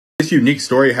This unique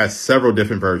story has several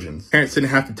different versions. Parents didn't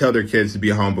have to tell their kids to be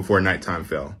home before nighttime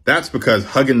fell. That's because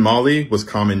Huggin Molly was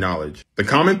common knowledge. The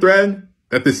common thread?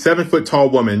 That this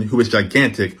 7-foot-tall woman who was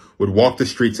gigantic would walk the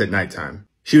streets at nighttime.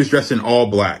 She was dressed in all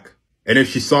black. And if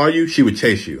she saw you, she would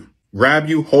chase you, grab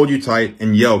you, hold you tight,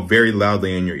 and yell very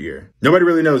loudly in your ear. Nobody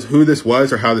really knows who this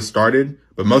was or how this started,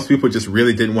 but most people just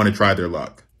really didn't want to try their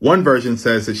luck. One version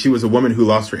says that she was a woman who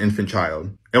lost her infant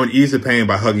child and would ease the pain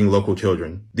by hugging local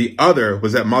children. The other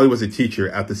was that Molly was a teacher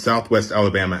at the Southwest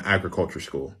Alabama Agriculture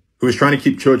School who was trying to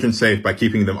keep children safe by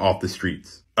keeping them off the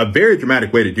streets. A very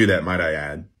dramatic way to do that, might I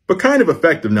add, but kind of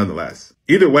effective nonetheless.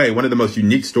 Either way, one of the most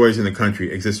unique stories in the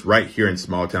country exists right here in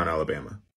small town Alabama.